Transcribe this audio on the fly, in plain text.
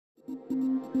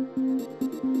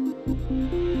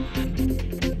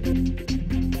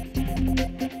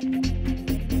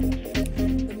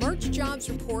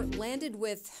landed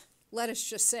with, let us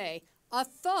just say, a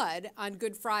thud on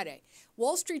Good Friday.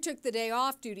 Wall Street took the day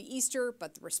off due to Easter,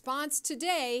 but the response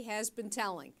today has been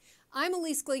telling. I'm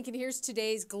Elise Glink, and here's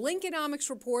today's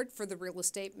Glinkonomics report for the Real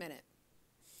Estate Minute.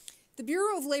 The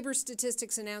Bureau of Labor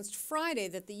Statistics announced Friday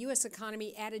that the U.S.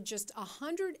 economy added just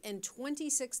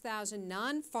 126,000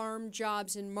 non-farm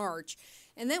jobs in March,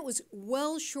 and that was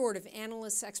well short of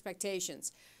analysts'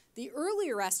 expectations. The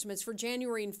earlier estimates for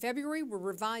January and February were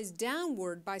revised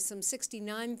downward by some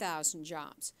 69,000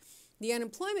 jobs. The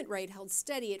unemployment rate held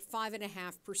steady at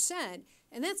 5.5%,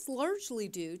 and that's largely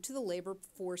due to the labor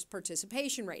force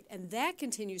participation rate, and that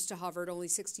continues to hover at only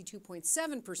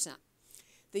 62.7%.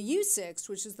 The U6,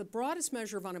 which is the broadest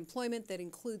measure of unemployment that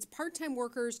includes part-time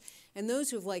workers and those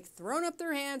who've thrown up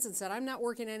their hands and said, I'm not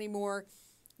working anymore,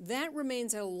 that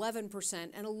remains at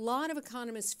 11%. And a lot of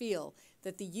economists feel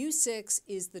that the U6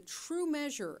 is the true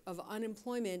measure of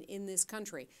unemployment in this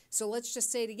country. So let's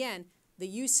just say it again, the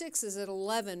U6 is at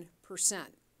 11%.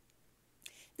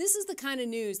 This is the kind of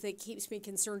news that keeps me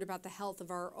concerned about the health of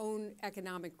our own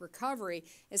economic recovery,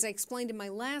 as I explained in my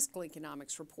last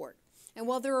Glinkonomics report. And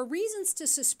while there are reasons to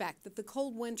suspect that the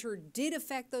cold winter did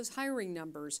affect those hiring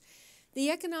numbers, the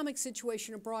economic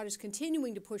situation abroad is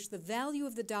continuing to push the value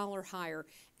of the dollar higher,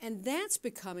 and that's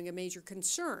becoming a major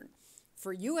concern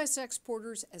for U.S.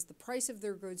 exporters as the price of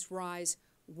their goods rise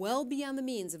well beyond the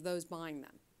means of those buying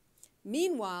them.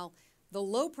 Meanwhile, the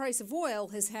low price of oil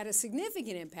has had a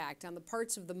significant impact on the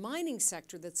parts of the mining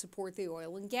sector that support the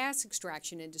oil and gas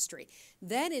extraction industry.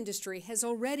 That industry has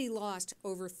already lost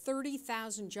over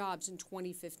 30,000 jobs in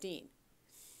 2015.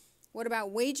 What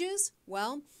about wages?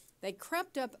 Well, they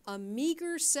crept up a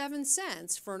meager 7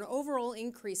 cents for an overall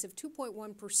increase of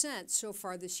 2.1% so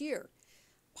far this year.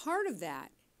 Part of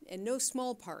that, and no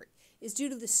small part, is due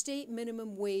to the state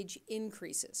minimum wage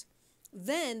increases.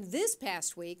 Then, this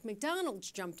past week,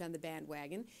 McDonald's jumped on the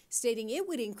bandwagon, stating it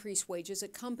would increase wages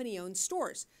at company-owned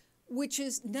stores, which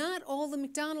is not all the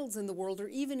McDonald's in the world or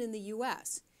even in the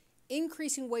U.S.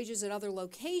 Increasing wages at other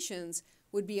locations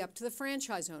would be up to the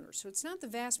franchise owners. So it's not the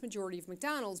vast majority of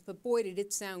McDonald's, but boy, did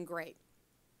it sound great.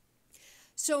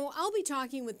 So I'll be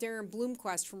talking with Darren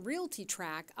Bloomquist from Realty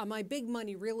Track on my Big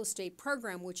Money Real Estate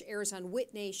program, which airs on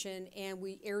Wit Nation, and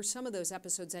we air some of those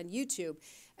episodes on YouTube.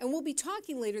 And we'll be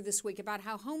talking later this week about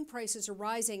how home prices are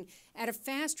rising at a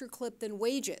faster clip than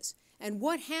wages, and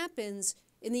what happens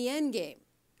in the end game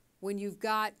when you've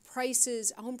got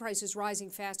home prices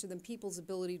rising faster than people's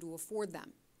ability to afford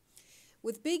them.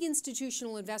 With big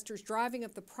institutional investors driving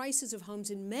up the prices of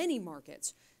homes in many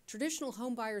markets, traditional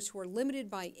home buyers who are limited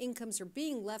by incomes are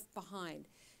being left behind.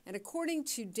 And according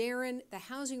to Darren, the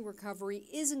housing recovery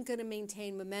isn't going to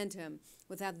maintain momentum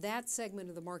without that segment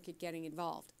of the market getting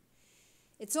involved.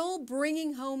 It's all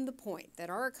bringing home the point that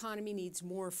our economy needs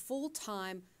more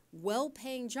full-time,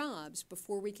 well-paying jobs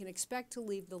before we can expect to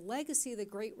leave the legacy of the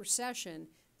Great Recession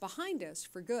behind us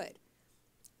for good.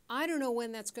 I don't know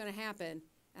when that's going to happen,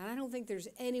 and I don't think there's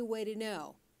any way to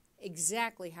know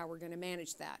exactly how we're going to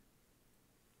manage that.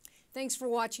 Thanks for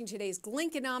watching today's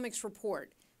Glinkonomics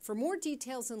report. For more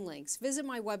details and links, visit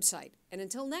my website. And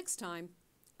until next time,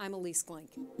 I'm Elise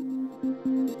Glink.